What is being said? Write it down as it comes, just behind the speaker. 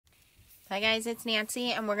Hi guys, it's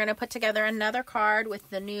Nancy, and we're going to put together another card with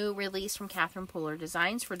the new release from Catherine Pooler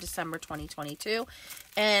Designs for December 2022.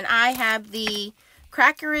 And I have the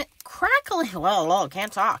Crackling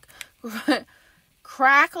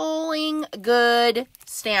Good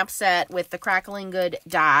stamp set with the Crackling Good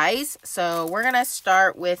dies. So we're going to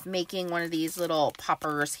start with making one of these little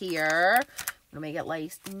poppers here. I'm going to make it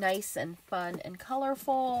nice and fun and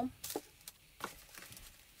colorful.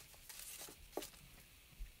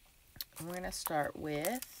 We're going to start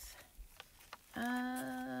with,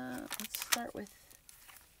 let's start with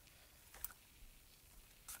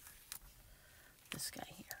this guy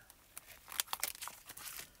here.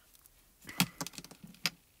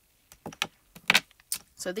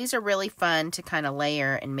 So these are really fun to kind of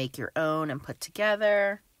layer and make your own and put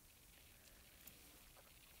together.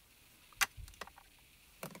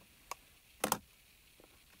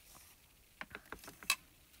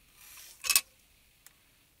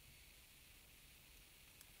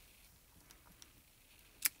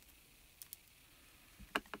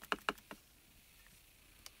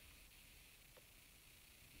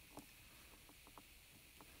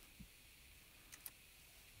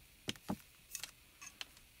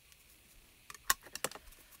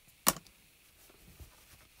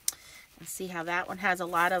 See how that one has a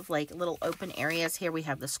lot of like little open areas here. We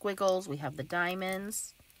have the squiggles, we have the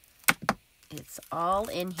diamonds. It's all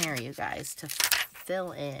in here, you guys, to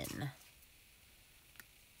fill in.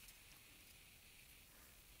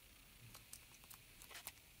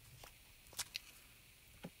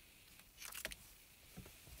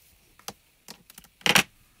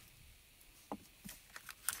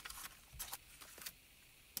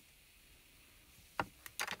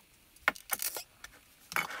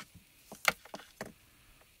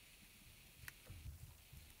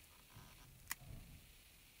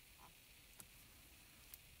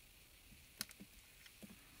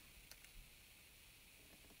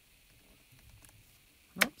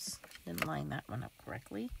 Oops, didn't line that one up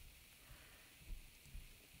correctly.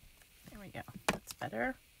 There we go. That's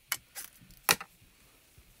better. And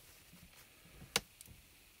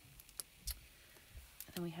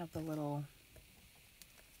then we have the little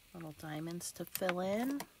diamonds to fill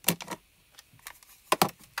in.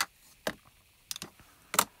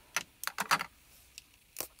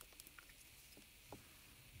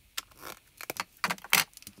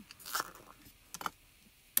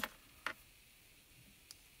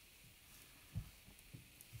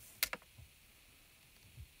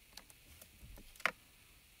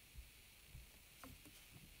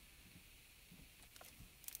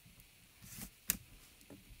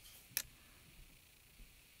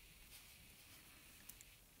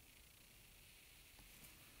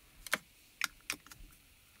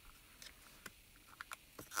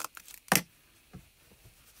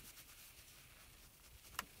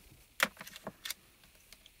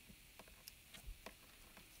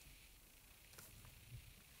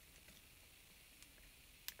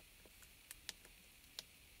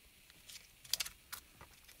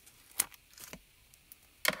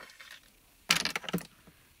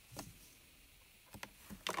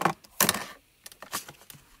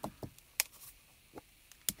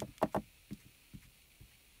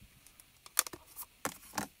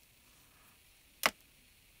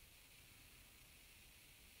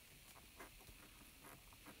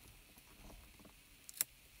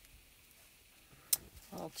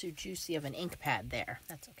 A little too juicy of an ink pad there.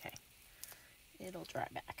 That's okay. It'll dry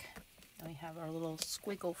back. Now we have our little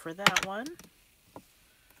squiggle for that one.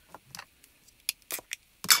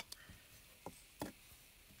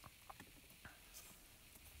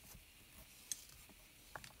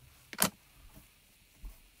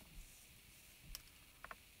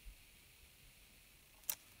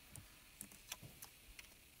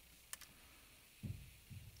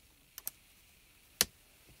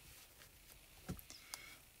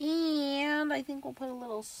 And I think we'll put a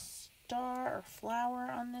little star or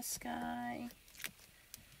flower on this guy.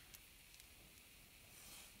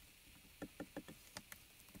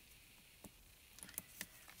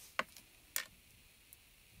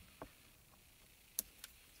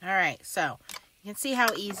 All right, so you can see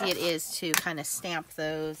how easy it is to kind of stamp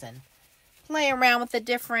those and play around with the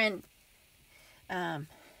different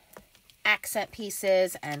accent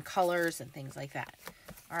pieces and colors and things like that.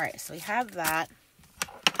 All right, so we have that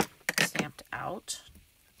stamped out.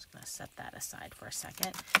 I'm just going to set that aside for a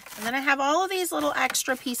second. And then I have all of these little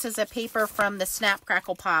extra pieces of paper from the Snap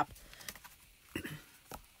Crackle Pop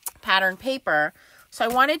pattern paper. So I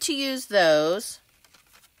wanted to use those.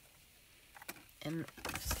 And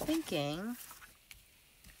I was thinking,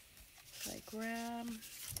 if I grab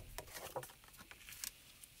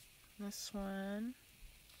this one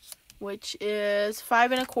which is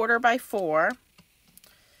 5 1/4 by 4.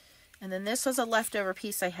 And then this was a leftover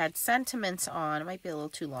piece I had sentiments on. It might be a little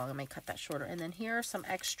too long. I might cut that shorter. And then here are some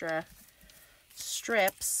extra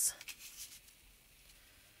strips.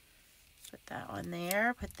 Put that on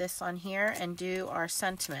there. Put this on here and do our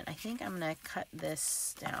sentiment. I think I'm going to cut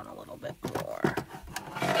this down a little bit more.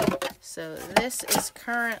 So this is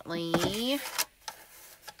currently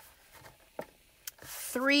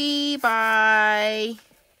 3 by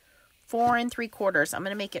 4 3/4. I'm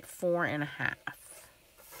going to make it 4 1/2.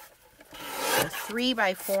 So 3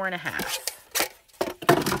 by 4 1/2.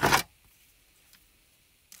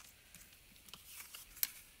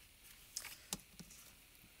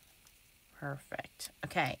 Perfect.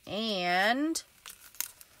 Okay, and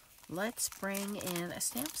let's bring in a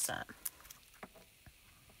stamp set.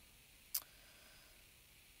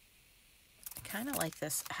 I kind of like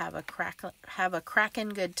this. Have a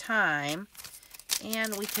crackin' good time,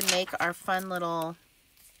 and we can make our fun little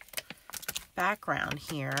background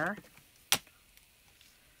here.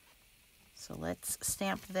 So let's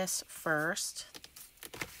stamp this first.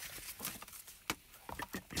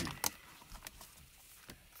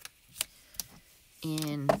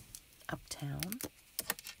 In Uptown.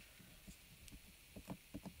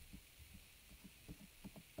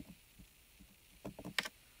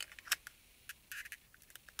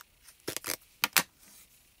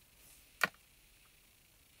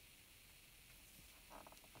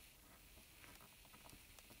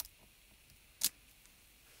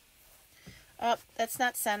 Oh, that's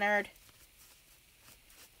not centered.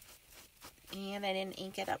 And I didn't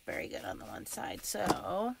ink it up very good on the one side.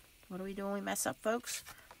 So, what do we do when we mess up, folks?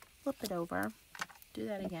 Flip it over. Do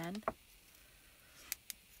that again.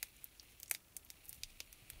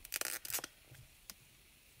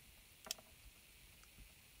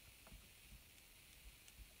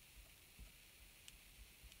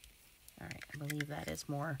 All right, I believe that is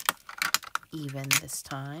more even this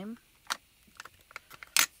time.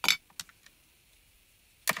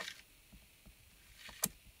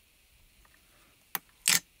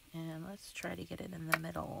 And let's try to get it in the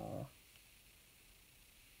middle.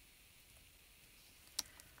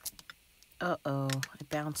 Uh-oh, I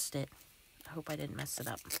bounced it. I hope I didn't mess it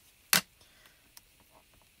up.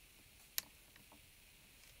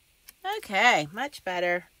 Okay, much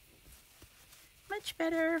better. Much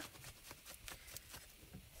better.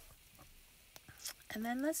 And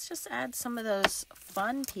then let's just add some of those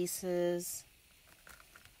fun pieces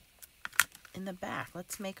in the back.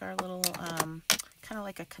 Let's make our little, kind of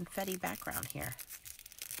like a confetti background here.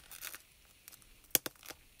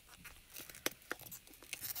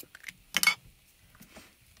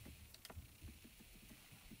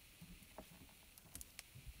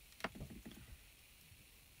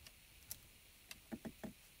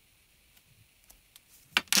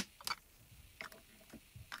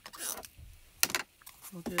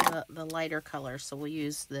 We'll do the lighter color, so we'll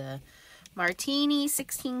use the Martini,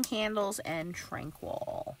 16 Candles, and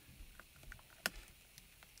Tranquil.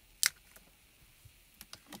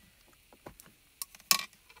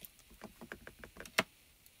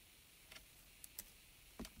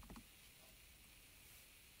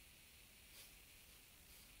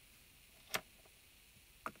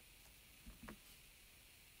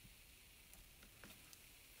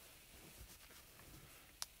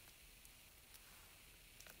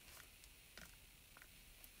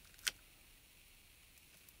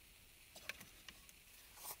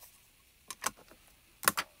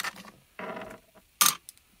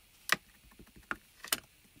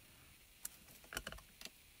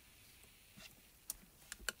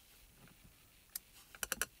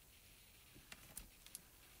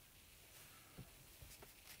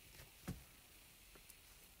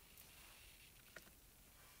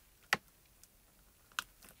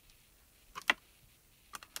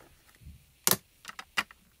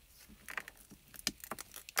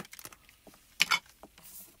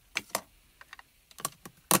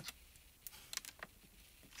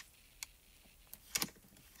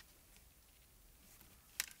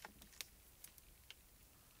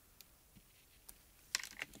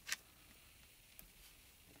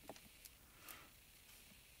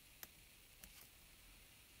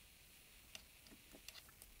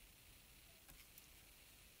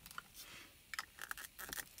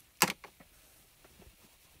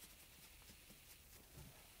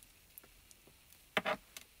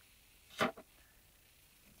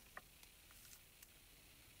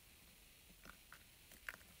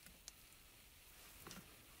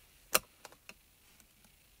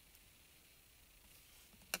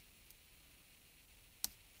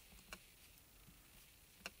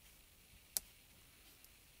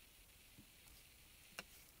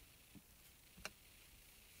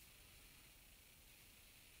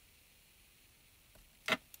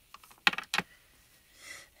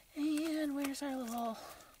 There's our little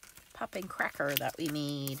popping cracker that we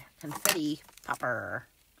made. Confetti popper.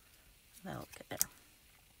 That'll get there.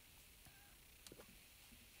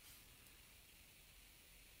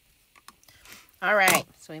 All right,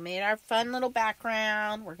 so we made our fun little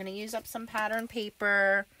background. We're going to use up some pattern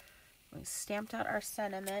paper. We stamped out our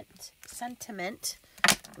sentiment.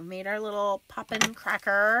 We made our little poppin'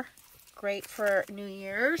 cracker. Great for New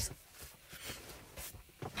Year's.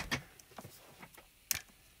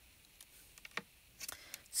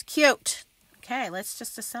 It's cute. Okay, let's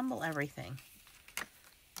just assemble everything.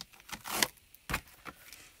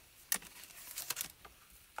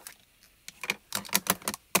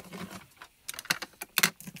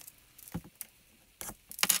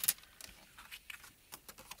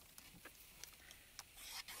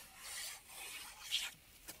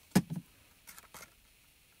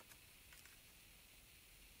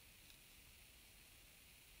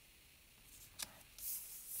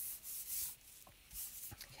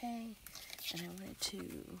 Okay, and I wanted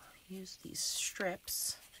to use these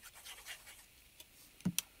strips.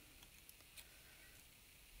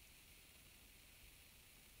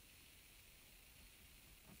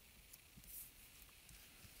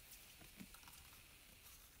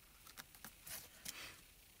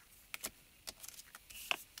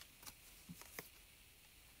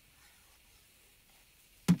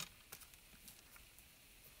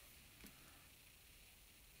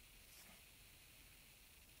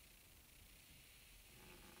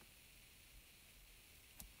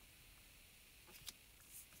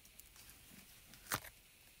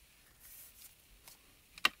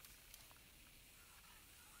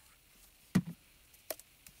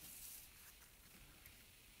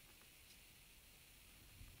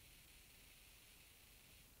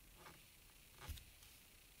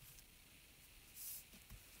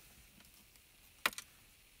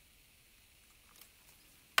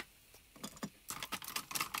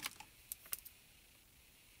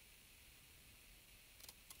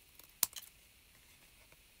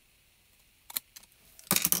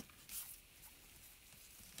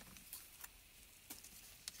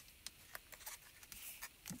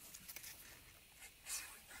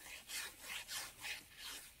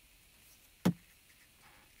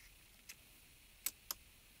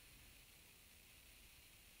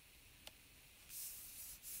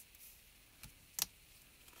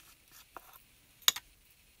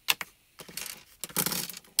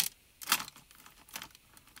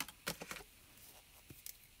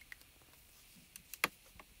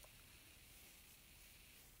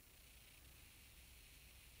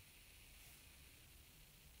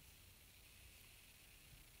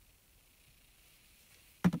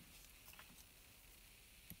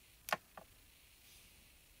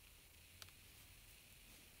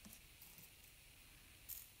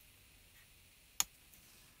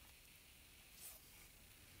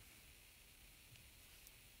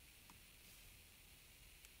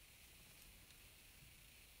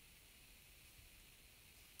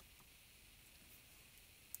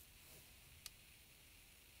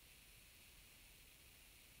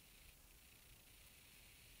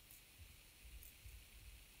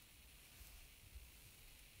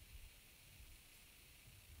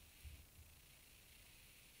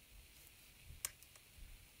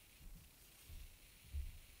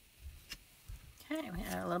 Okay, we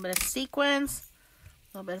had a little bit of sequins,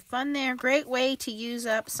 a little bit of fun there. Great way to use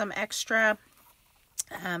up some extra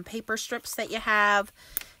paper strips that you have,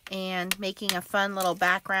 and making a fun little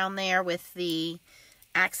background there with the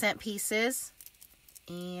accent pieces.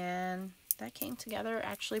 And that came together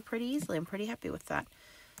actually pretty easily. I'm pretty happy with that.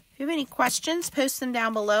 If you have any questions, post them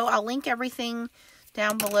down below. I'll link everything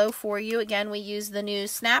down below for you. Again, we use the new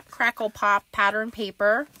Snap Crackle Pop pattern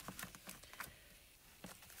paper.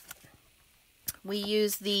 We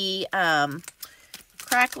use the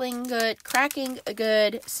Cracking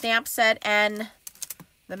Good stamp set and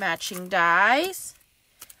the matching dies.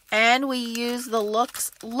 And we use the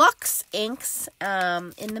Luxe inks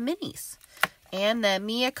in the minis. And the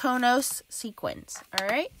Mia Konos sequins.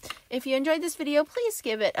 Alright? If you enjoyed this video, please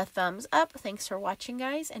give it a thumbs up. Thanks for watching,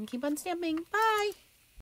 guys. And keep on stamping. Bye!